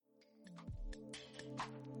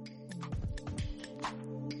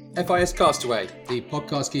FIS Castaway, the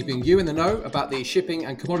podcast keeping you in the know about the shipping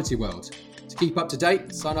and commodity world. To keep up to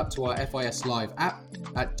date, sign up to our FIS Live app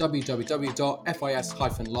at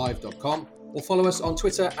www.fis-live.com or follow us on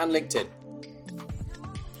Twitter and LinkedIn.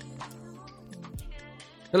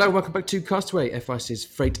 Hello, welcome back to Castaway, FIS's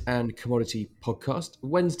freight and commodity podcast.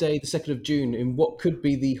 Wednesday, the 2nd of June, in what could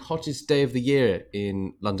be the hottest day of the year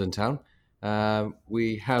in London town.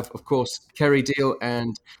 We have, of course, Kerry Deal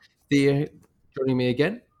and Thea joining me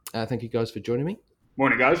again. Thank you guys for joining me.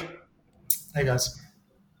 Morning, guys. Hey, guys.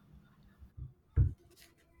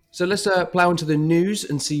 So let's plow into the news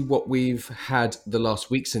and see what we've had the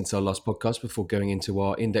last week since our last podcast before going into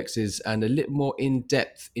our indexes and a little more in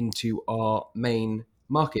depth into our main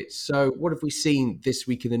markets. So what have we seen this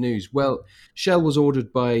week in the news? Well, Shell was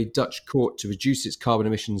ordered by a Dutch court to reduce its carbon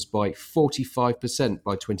emissions by 45%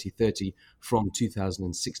 by 2030 from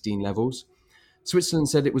 2016 levels. Switzerland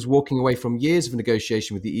said it was walking away from years of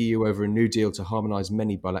negotiation with the EU over a new deal to harmonise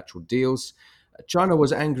many bilateral deals. China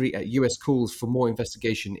was angry at US calls for more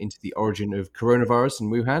investigation into the origin of coronavirus in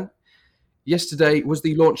Wuhan. Yesterday was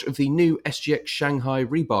the launch of the new SGX Shanghai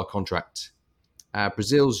rebar contract.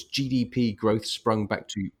 Brazil's GDP growth sprung back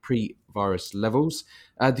to pre-virus levels.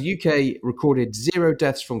 The UK recorded 0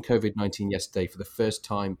 deaths from COVID-19 yesterday for the first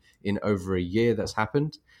time in over a year that's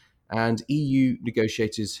happened. And EU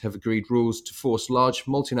negotiators have agreed rules to force large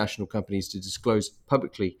multinational companies to disclose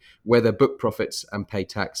publicly where they book profits and pay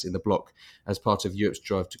tax in the bloc as part of Europe's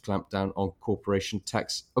drive to clamp down on corporation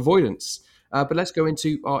tax avoidance. But let's go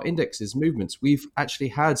into our indexes movements. We've actually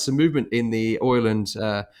had some movement in the oil and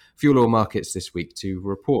fuel oil markets this week to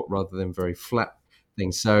report rather than very flat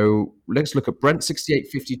things. So let's look at Brent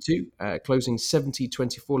 68.52, closing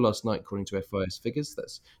 70.24 last night according to FIS figures.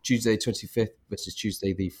 That's Tuesday 25th versus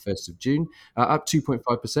Tuesday the 1st of June, up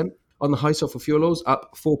 2.5%. On the high sulfur fuel oils,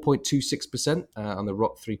 up 4.26%. On the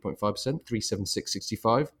ROT, 3.5%,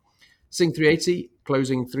 376.65. Sing 380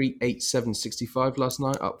 closing 387.65 last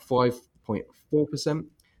night, up 5.4%.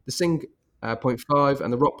 The Sing 0.5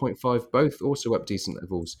 and the ROT 0.5 both also up decent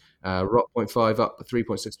levels. ROT 0.5 up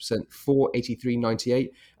 3.6%, 483.98,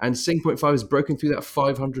 and Sing 0.5 has broken through that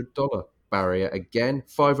 $500 barrier again,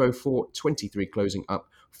 504.23 closing up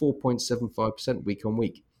 4.75% week on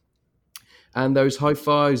week. And those high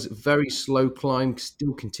fives, very slow climb,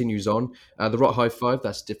 still continues on. The ROT high five,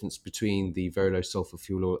 that's the difference between the very low sulfur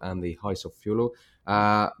fuel oil and the high sulfur fuel oil.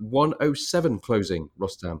 107 closing,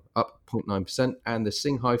 Rostam, up 0.9%. And the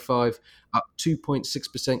Sing high five, up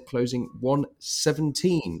 2.6%, closing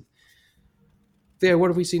 117. Theo, what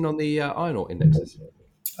have we seen on the iron ore indexes?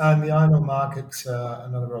 The iron ore market,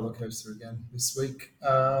 another roller coaster again this week.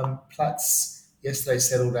 Platts yesterday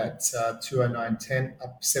settled at 209.10,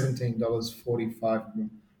 up $17.45 from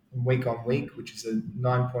week on week, which is a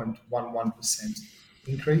 9.11%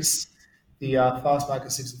 increase. The fast market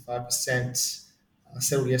 65%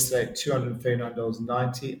 settled yesterday at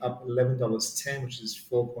 $239.90, up $11.10, which is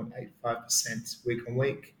 4.85% week on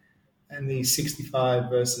week. And the 65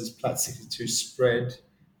 versus Platts 62 spread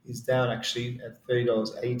is down actually at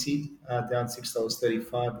 $30.80, down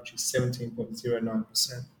 $6.35, which is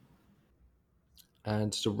 17.09%.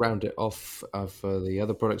 And to round it off for the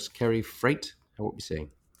other products, Kerry, freight, how are we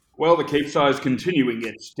seeing? Well, the Capesize continuing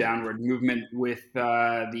its downward movement with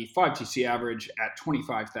the 5TC average at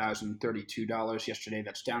 $25,032 yesterday.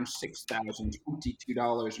 That's down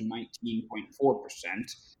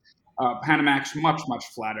 $6,022.19.4%. Panamax much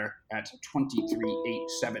flatter at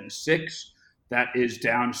 $23,876. That is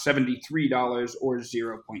down $73 or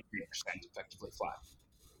 0.3%, effectively flat.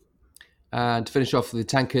 And to finish off, the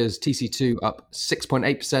tankers, TC2 up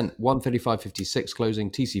 6.8%, 135.56 closing.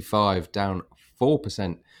 TC5 down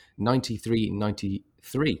 4%,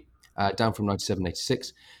 93.93, down from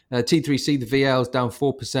 97.86. T3C, the VLs down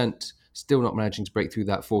 4%, still not managing to break through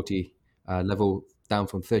that 40 level, down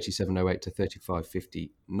from 37.08 to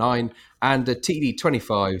 35.59. And the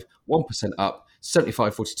TD25, 1% up,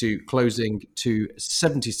 75.42, closing to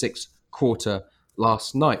 76 quarter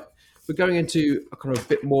last night. We're going into a kind of a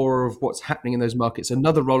bit more of what's happening in those markets.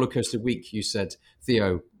 Another roller coaster week, you said,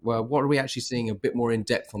 Theo. Well, what are we actually seeing a bit more in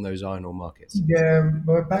depth on those iron ore markets? Yeah,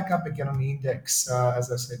 we're back up again on the index,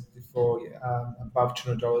 as I said before, above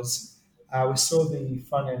 $200. We saw the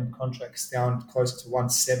front end contracts down close to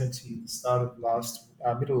 170 at the start of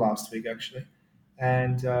middle last week actually,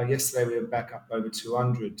 and yesterday we were back up over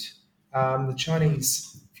 200. The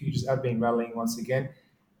Chinese futures have been rallying once again.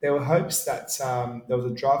 There were hopes that there was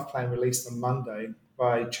a draft plan released on Monday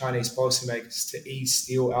by Chinese policymakers to ease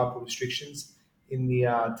steel output restrictions in the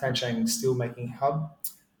Tanshan steelmaking hub.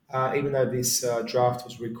 Even though this draft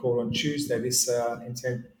was recalled on Tuesday, this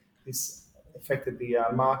affected the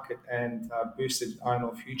market and boosted iron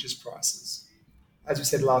ore futures prices. As we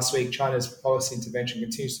said last week, China's policy intervention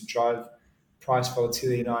continues to drive price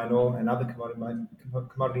volatility in iron ore and other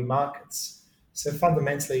commodity markets. So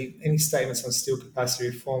fundamentally, any statements on steel capacity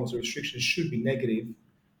reforms or restrictions should be negative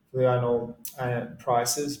for the iron ore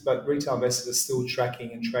prices, but retail investors are still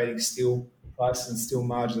tracking and trading steel prices and steel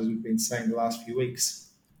margins, as we've been saying the last few weeks.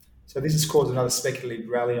 So this has caused another speculative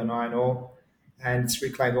rally on iron ore, and it's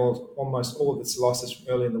reclaimed almost all of its losses from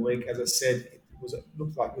early in the week. As I said, it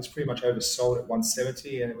looked like it was pretty much oversold at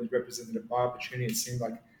 170, and it was represented a buy opportunity. It seemed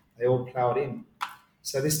like they all ploughed in.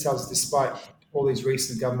 So this tells us, despite all these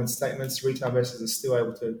recent government statements, retail investors are still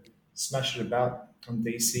able to smash it about on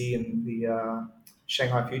DC and the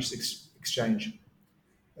Shanghai Futures Exchange.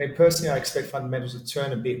 Personally, I expect fundamentals to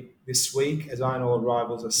turn a bit this week as iron ore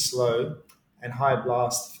arrivals are slow and high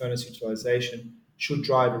blast furnace utilisation should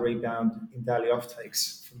drive a rebound in daily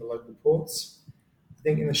offtakes from the local ports. I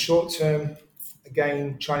think in the short term,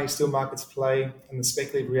 again, Chinese steel markets play and the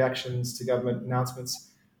speculative reactions to government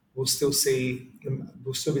announcements will still be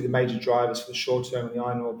the major drivers for the short term in the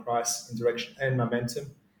iron ore price and direction and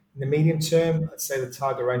momentum. In the medium term, I'd say the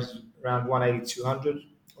target range is around 180-200,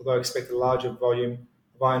 although I expect a larger volume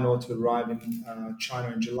of iron ore to arrive in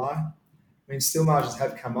China in July. I mean, steel margins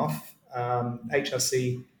have come off.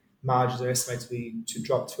 HRC margins are estimated to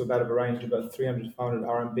drop to about a range of about 300 to 500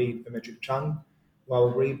 RMB per metric ton,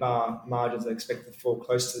 while rebar margins are expected to fall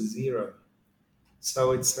close to zero.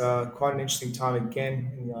 So it's quite an interesting time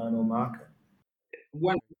again in the iron ore market.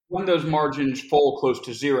 When those margins fall close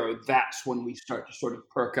to zero, that's when we start to sort of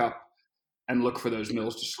perk up and look for those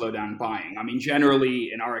mills to slow down buying. I mean,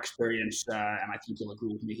 generally, in our experience, and I think you'll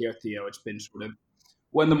agree with me here, Theo, it's been sort of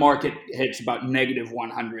when the market hits about negative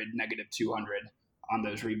 100, negative 200 on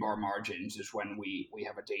those rebar margins is when we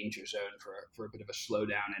have a danger zone for a bit of a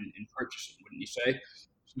slowdown in purchasing, wouldn't you say?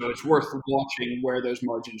 So it's worth watching where those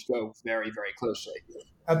margins go very, very closely.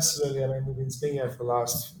 Absolutely. I mean, we've been speaking for the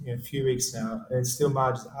last few weeks now, and steel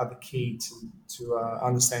margins are the key to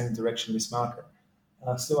understanding the direction of this market.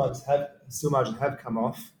 Steel margins have come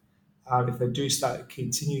off. If they do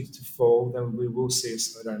continue to fall, then we will see a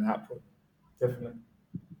slowdown in output. Definitely.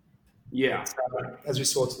 Yeah. As we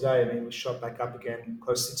saw today, I mean, we shot back up again,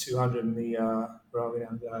 close to 200 in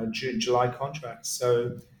the July contract.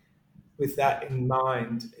 So with that in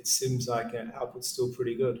mind, it seems like output's still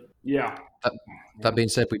pretty good. Yeah. That being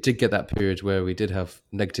said, we did get that period where we did have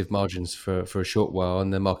negative margins for a short while,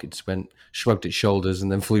 and the market just shrugged its shoulders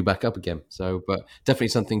and then flew back up again. So, but definitely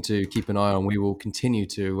something to keep an eye on. We will continue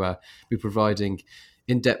to be providing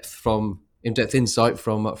in-depth insight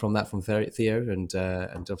from Theo and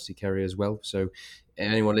obviously Kerry as well. So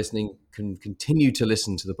anyone listening can continue to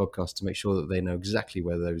listen to the podcast to make sure that they know exactly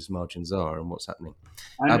where those margins are and what's happening.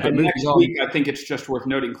 But next week, I think it's just worth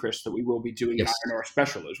noting, Chris, that we will be doing an iron ore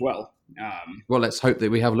special as well. Well, let's hope that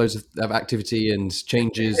we have loads of activity and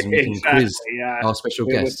changes and we can quiz our special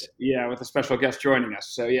guest. With a special guest joining us.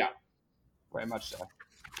 So, yeah, very much so.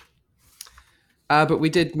 But we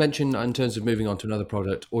did mention, in terms of moving on to another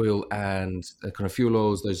product, oil and kind of fuel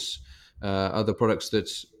oils, those other products that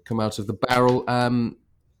come out of the barrel.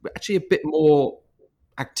 Actually, a bit more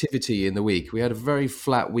activity in the week. We had a very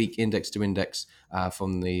flat week index to index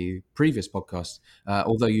from the previous podcast,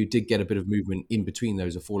 although you did get a bit of movement in between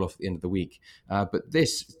those, a fall off at the end of the week. But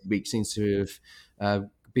this week seems to have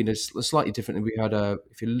been a slightly different. We had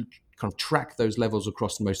if you kind of track those levels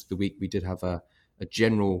across most of the week, we did have a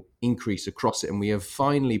general increase across it, and we have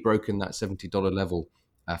finally broken that $70 level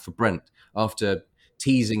for Brent after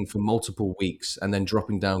teasing for multiple weeks and then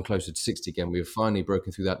dropping down closer to 60 again. We have finally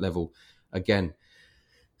broken through that level again.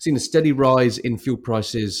 Seen a steady rise in fuel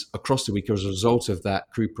prices across the week as a result of that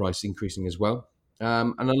crude price increasing as well,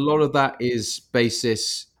 and a lot of that is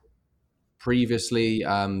basis. Previously,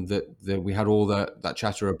 that we had all that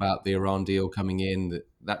chatter about the Iran deal coming in.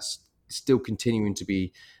 That's still continuing to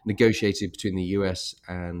be negotiated between the US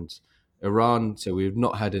and Iran. So we've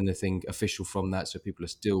not had anything official from that. So people are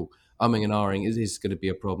still umming and ahhing. Is this going to be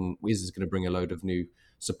a problem? Is this going to bring a load of new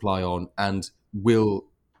supply on? And will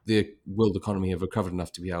the economy have recovered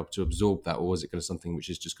enough to be able to absorb that? Or is it going to something which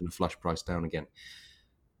is just going to flush price down again?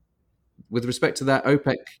 With respect to that,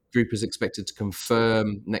 OPEC group is expected to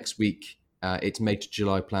confirm next week its May to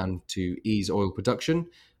July plan to ease oil production.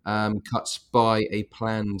 Cuts by a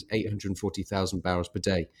planned 840,000 barrels per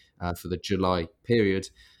day for the July period.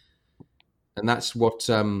 And that's what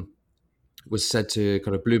was said to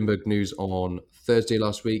kind of Bloomberg News on Thursday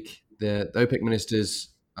last week. The OPEC ministers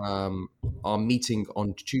are meeting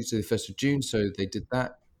on Tuesday, the 1st of June, so they did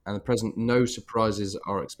that. and at present, no surprises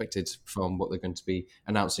are expected from what they're going to be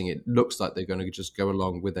announcing. It looks like they're going to just go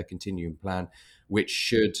along with their continuing plan, which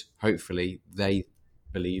should hopefully, they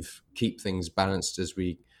believe, keep things balanced as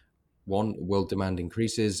world demand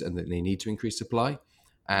increases and that they need to increase supply,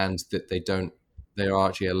 and that they are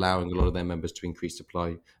actually allowing a lot of their members to increase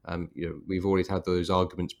supply. We've always had those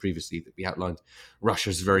arguments previously that we outlined.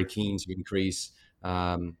 Russia's very keen to increase.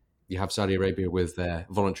 You have Saudi Arabia with their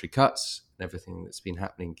voluntary cuts and everything that's been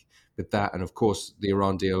happening with that. And of course, the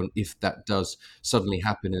Iran deal, if that does suddenly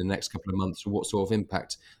happen in the next couple of months, what sort of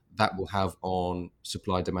impact that will have on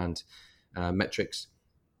supply demand metrics.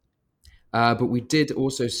 But we did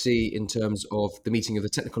also see, in terms of the meeting of the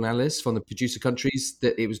technical analysts from the producer countries,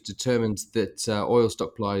 that it was determined that oil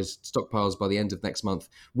stockpiles by the end of next month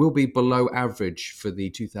will be below average for the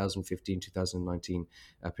 2015-2019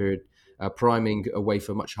 period, priming a way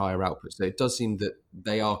for much higher output. So it does seem that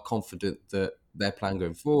they are confident that their plan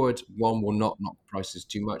going forward, one, will not knock prices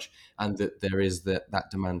too much, and that there is that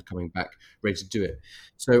demand coming back ready to do it.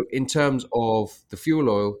 So in terms of the fuel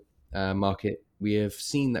oil market, we have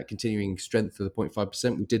seen that continuing strength of the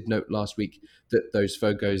 0.5%. We did note last week that those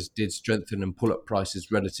FOGOs did strengthen and pull up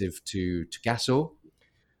prices relative to gas oil.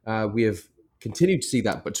 We have continued to see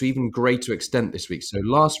that, but to even greater extent this week. So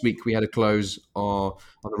last week we had a close on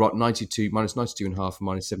the ROT minus 92.5 and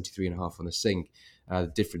minus 73.5 on the SING.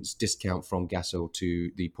 The difference discount from gas oil to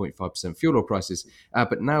the 0.5% fuel oil prices.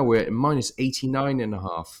 But now we're at minus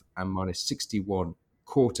 89.5 and minus 61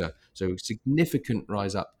 quarter. So significant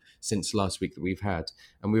rise up since last week that we've had.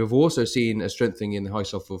 And we have also seen a strengthening in the high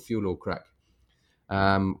sulfur fuel oil crack.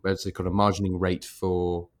 It's a kind of margining rate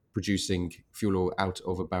for producing fuel oil out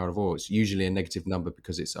of a barrel of oil. It's usually a negative number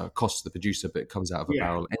because it's a cost to the producer, but it comes out of a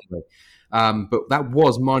barrel anyway. But that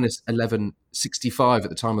was minus 11.65 at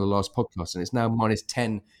the time of the last podcast, and it's now minus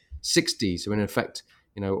 10.60. So in effect,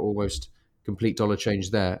 almost complete dollar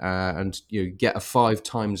change there, and you get a 5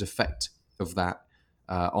 times effect of that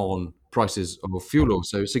on prices of fuel oil.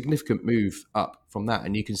 So a significant move up from that,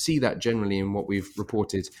 and you can see that generally in what we've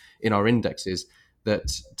reported in our indexes,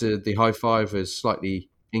 that the high 5 has slightly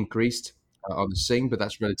increased on the SING, but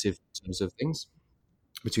that's relative in terms of things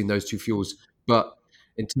between those two fuels. But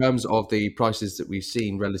in terms of the prices that we've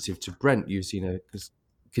seen relative to Brent, you've seen a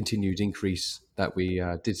continued increase that we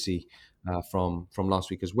did see from last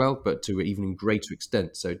week as well, but to an even greater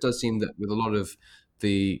extent. So it does seem that with a lot of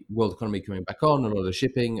the world economy coming back on, a lot of the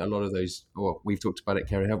shipping, a lot of those, we've talked about it,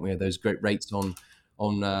 Kerry, haven't we? Those great rates on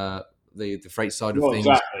the freight side of things.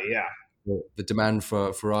 Exactly, yeah. The demand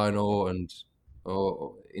for iron ore and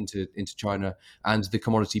into China, and the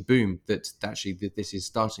commodity boom that actually this is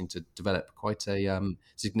starting to develop quite a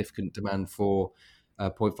significant demand for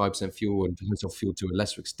 0.5% fuel and potential fuel to a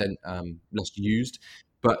lesser extent, less used.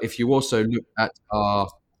 But if you also look at our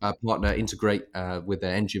partner Integrate with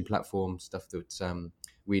their engine platform stuff, that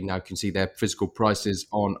we now can see their physical prices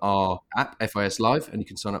on our app, FIS Live, and you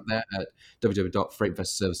can sign up there at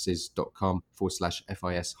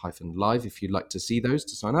www.freightinvestorservices.com/FIS-live if you'd like to see those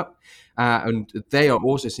to sign up. And they are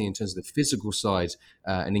also seeing, in terms of the physical side,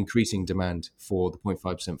 an increasing demand for the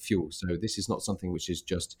 0.5% fuel. So this is not something which is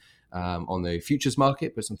just on the futures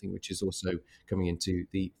market, but something which is also coming into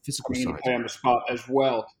the physical side. On the spot as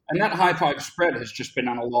well. And that high 5 spread has just been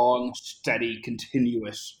on a long, steady,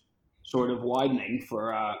 continuous sort of widening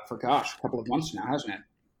for a couple of months now, hasn't it?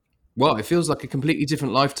 Well, it feels like a completely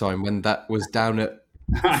different lifetime when that was down at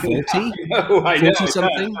 40, I know, 40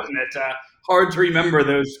 something. Doesn't it? Hard to remember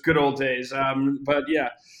those good old days. But yeah,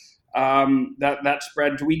 that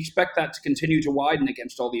spread, do we expect that to continue to widen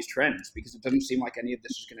against all these trends? Because it doesn't seem like any of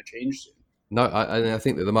this is going to change soon. No, I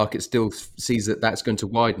think that the market still sees that that's going to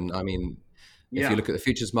widen. I mean, if you look at the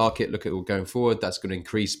futures market, look at going forward, that's going to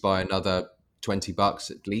increase by another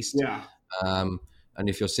 $20 at least. Yeah. And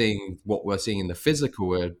if you're seeing what we're seeing in the physical,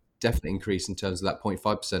 we're definitely increase in terms of that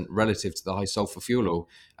 0.5% relative to the high sulfur fuel oil.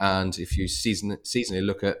 And if you seasonally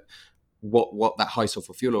look at what that high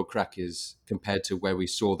sulfur fuel oil crack is compared to where we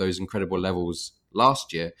saw those incredible levels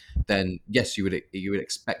last year, then yes, you would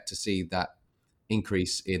expect to see that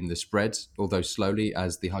increase in the spread, although slowly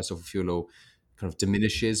as the high sulfur fuel oil kind of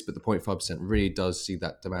diminishes, but the 0.5% really does see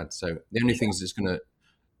that demand. So the only things that's going to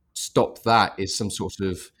stop that is some sort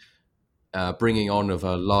of bringing on of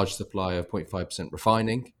a large supply of 0.5%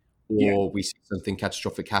 refining, or we see something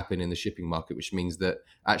catastrophic happen in the shipping market, which means that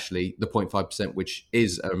actually the 0.5%, which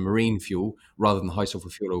is a marine fuel rather than the high sulfur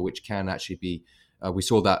fuel oil, which can actually be, we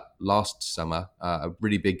saw that last summer, a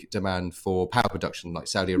really big demand for power production like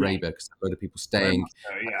Saudi Arabia, because a lot of people staying,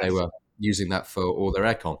 they were using that for all their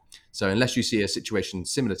aircon. So unless you see a situation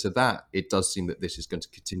similar to that, it does seem that this is going to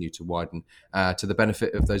continue to widen to the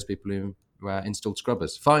benefit of those people who installed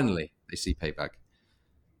scrubbers. Finally, they see payback.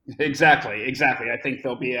 Exactly. I think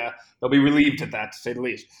they'll be relieved at that, to say the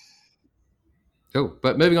least. Cool.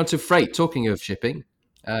 But moving on to freight, talking of shipping,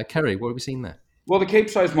 Kerry, what have we seen there? Well, the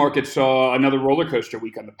Cape-sized market saw another roller coaster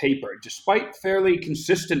week on the paper, despite fairly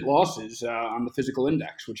consistent losses on the physical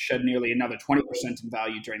index, which shed nearly another 20% in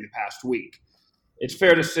value during the past week. It's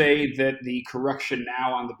fair to say that the correction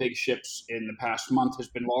now on the big ships in the past month has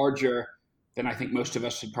been larger than I think most of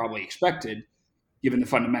us had probably expected, given the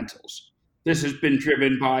fundamentals. This has been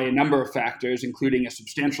driven by a number of factors, including a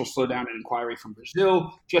substantial slowdown in inquiry from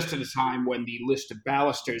Brazil, just at a time when the list of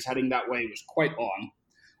ballasters heading that way was quite long.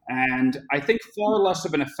 And I think far less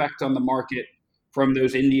of an effect on the market from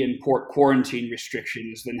those Indian port quarantine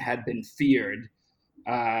restrictions than had been feared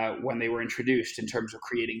when they were introduced, in terms of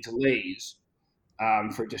creating delays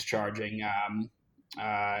for discharging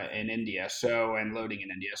in India, and loading in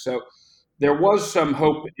India. So there was some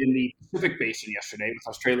hope in the Pacific Basin yesterday, with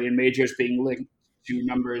Australian majors being linked to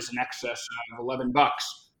numbers in excess of $11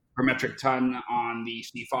 per metric ton on the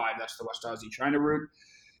C5. That's the West Aussie China route.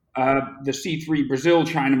 The C3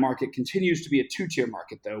 Brazil-China market continues to be a two-tier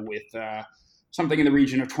market, though, with something in the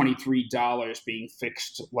region of $23 being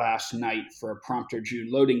fixed last night for prompter June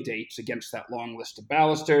loading dates against that long list of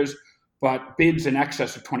ballasters, but bids in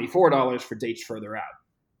excess of $24 for dates further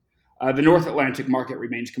out. The North Atlantic market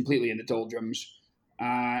remains completely in the doldrums,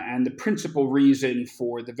 and the principal reason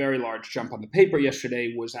for the very large jump on the paper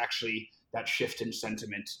yesterday was actually that shift in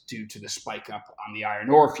sentiment due to the spike up on the iron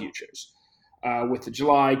ore futures. With the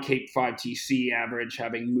July Cape 5 TC average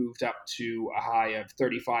having moved up to a high of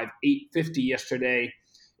 35,850 yesterday,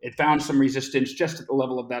 it found some resistance just at the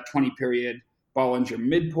level of that 20-period Bollinger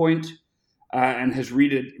midpoint, and has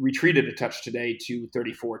retreated a touch today to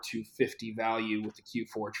 34,250 value, with the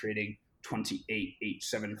Q4 trading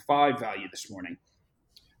 28,875 value this morning.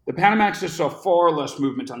 The Panamaxes saw far less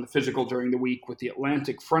movement on the physical during the week, with the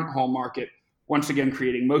Atlantic front haul market once again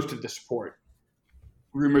creating most of the support.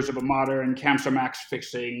 Rumors of a modern Kamsarmax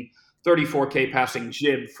fixing 34K passing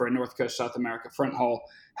jib for a North Coast South America front haul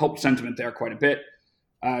helped sentiment there quite a bit.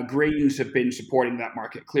 Grains have been supporting that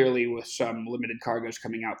market clearly, with some limited cargoes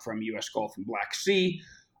coming out from U.S. Gulf and Black Sea,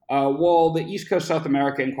 while the East Coast South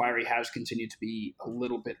America inquiry has continued to be a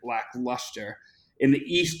little bit lackluster. In the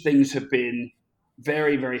East, things have been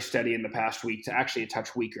very, very steady in the past week, to actually a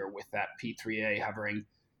touch weaker, with that P3A hovering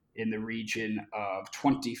in the region of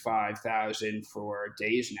 25,000 for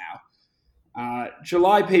days now.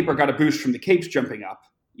 July paper got a boost from the Capes jumping up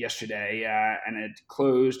yesterday, and it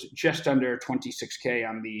closed just under 26K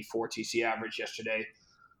on the 4TC average yesterday.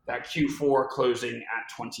 That Q4 closing at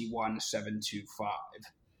 21,725.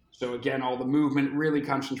 So again, all the movement really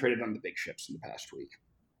concentrated on the big ships in the past week.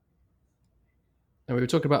 And we were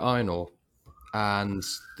talking about iron ore and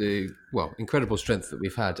the incredible strength that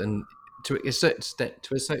we've had, and to a certain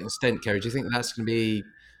extent, Kerry, do you think that's going to be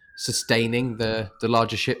sustaining the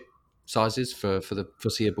larger ship sizes for the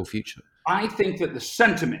foreseeable future? I think that the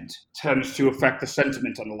sentiment tends to affect the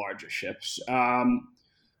sentiment on the larger ships.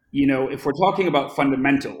 If we're talking about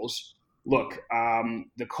fundamentals, look,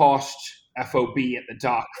 the cost FOB at the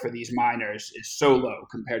dock for these miners is so low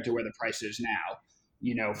compared to where the price is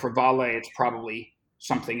now. For Vale, it's probably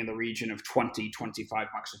something in the region of $20-25 a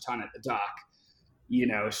ton at the dock.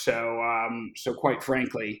 So quite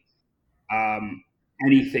frankly,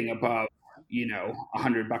 anything above,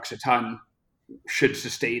 $100 a ton should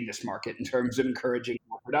sustain this market in terms of encouraging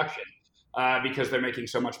more production, because they're making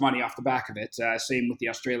so much money off the back of it. Same with the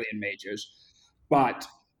Australian majors. But,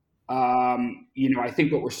 I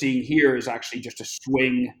think what we're seeing here is actually just a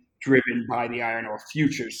swing driven by the iron ore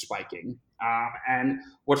futures spiking. And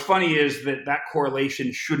what's funny is that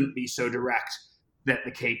correlation shouldn't be so direct, that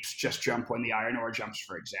the Capes just jump when the iron ore jumps,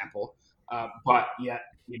 for example. But yet,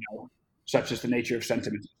 such is the nature of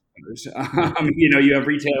sentiment. You have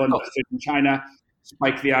retail investors in China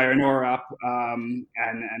spike the iron ore up, and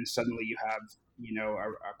suddenly you have,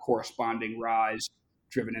 a corresponding rise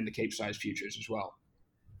driven in the Cape-size futures as well.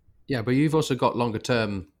 Yeah, but you've also got longer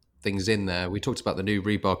term things in there. We talked about the new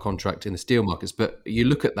rebar contract in the steel markets, but you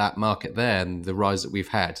look at that market there and the rise that we've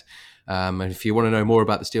had. And if you want to know more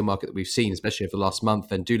about the steel market that we've seen, especially over the last month,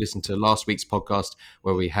 then do listen to last week's podcast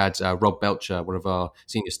where we had Rob Belcher, one of our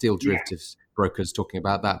senior steel derivatives brokers, talking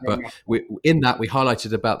about that. But we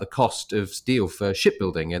highlighted about the cost of steel for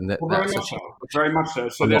shipbuilding, and very much so.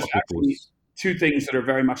 So there's actually two things that are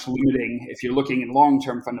very much limiting, if you're looking in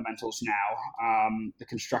long-term fundamentals now, the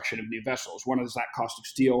construction of new vessels. One is that cost of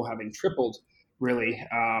steel having tripled, really,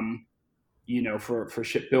 for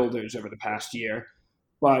shipbuilders over the past year.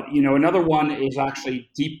 But, another one is actually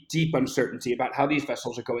deep uncertainty about how these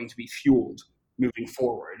vessels are going to be fueled moving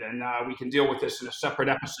forward. And we can deal with this in a separate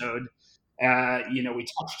episode. We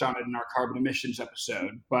touched on it in our carbon emissions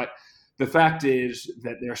episode. But the fact is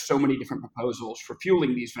that there are so many different proposals for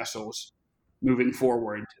fueling these vessels moving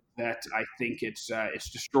forward that I think it's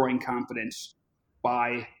destroying confidence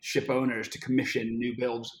by ship owners to commission new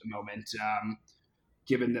builds at the moment,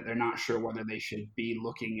 given that they're not sure whether they should be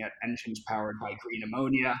looking at engines powered by green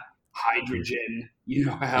ammonia, hydrogen,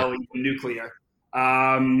 hell, even nuclear,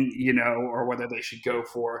 or whether they should go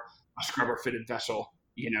for a scrubber-fitted vessel,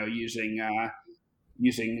 using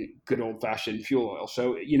good old-fashioned fuel oil.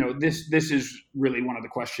 So, this is really one of the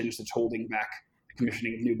questions that's holding back the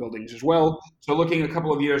commissioning of new buildings as well. So looking a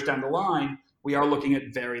couple of years down the line, we are looking at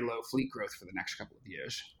very low fleet growth for the next couple of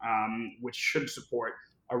years, which should support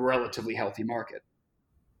a relatively healthy market.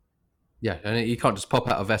 Yeah, and you can't just pop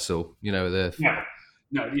out a vessel, No,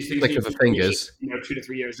 these things click of the fingers, 2 to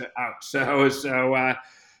 3 years out. So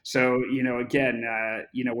again,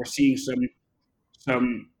 we're seeing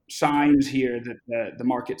some signs here that the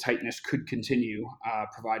market tightness could continue,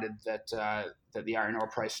 provided that the iron ore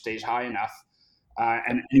price stays high enough,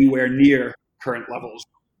 and anywhere near current levels,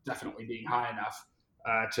 definitely being high enough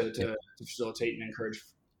to facilitate and encourage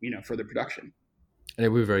further production. And it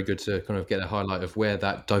would be very good to kind of get a highlight of where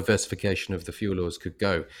that diversification of the fuel oils could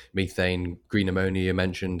go. Methane, green ammonia you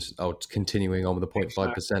mentioned, continuing on with the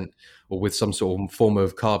 0.5%, or with some sort of form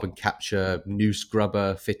of carbon capture, new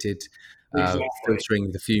scrubber fitted,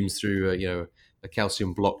 filtering the fumes through a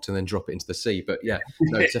calcium blocked and then drop it into the sea. But yeah,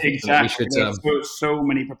 exactly. We should, there's so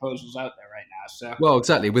many proposals out there right now. So well,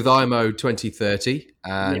 exactly, with IMO 2030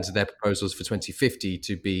 and their proposals for 2050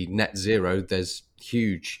 to be net zero, there's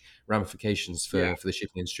huge ramifications for the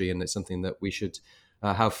shipping industry, and it's something that we should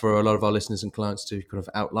have for a lot of our listeners and clients to kind of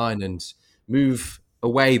outline and move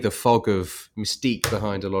away the fog of mystique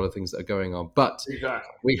behind a lot of things that are going on. But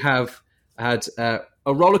we have had a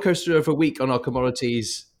roller coaster of a week on our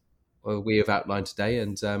commodities we have outlined today,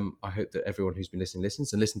 and I hope that everyone who's been listening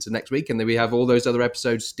listens and listen to next week. And then we have all those other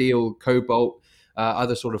episodes: steel, cobalt,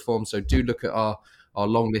 other sort of forms. So do look at our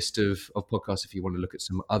long list of podcasts if you want to look at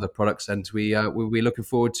some other products. And we'll be looking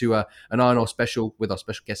forward to an iron ore special with our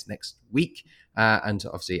special guest next week. And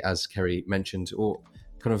obviously, as Kerry mentioned, or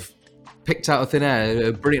kind of picked out of thin air,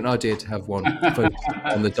 a brilliant idea to have one focused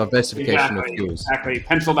on the diversification of fuels. Exactly.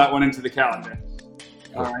 Pencil that one into the calendar.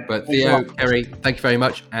 All right. But Theo, Kerry, thank you very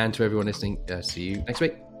much. And to everyone listening, see you next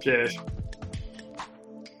week. Cheers.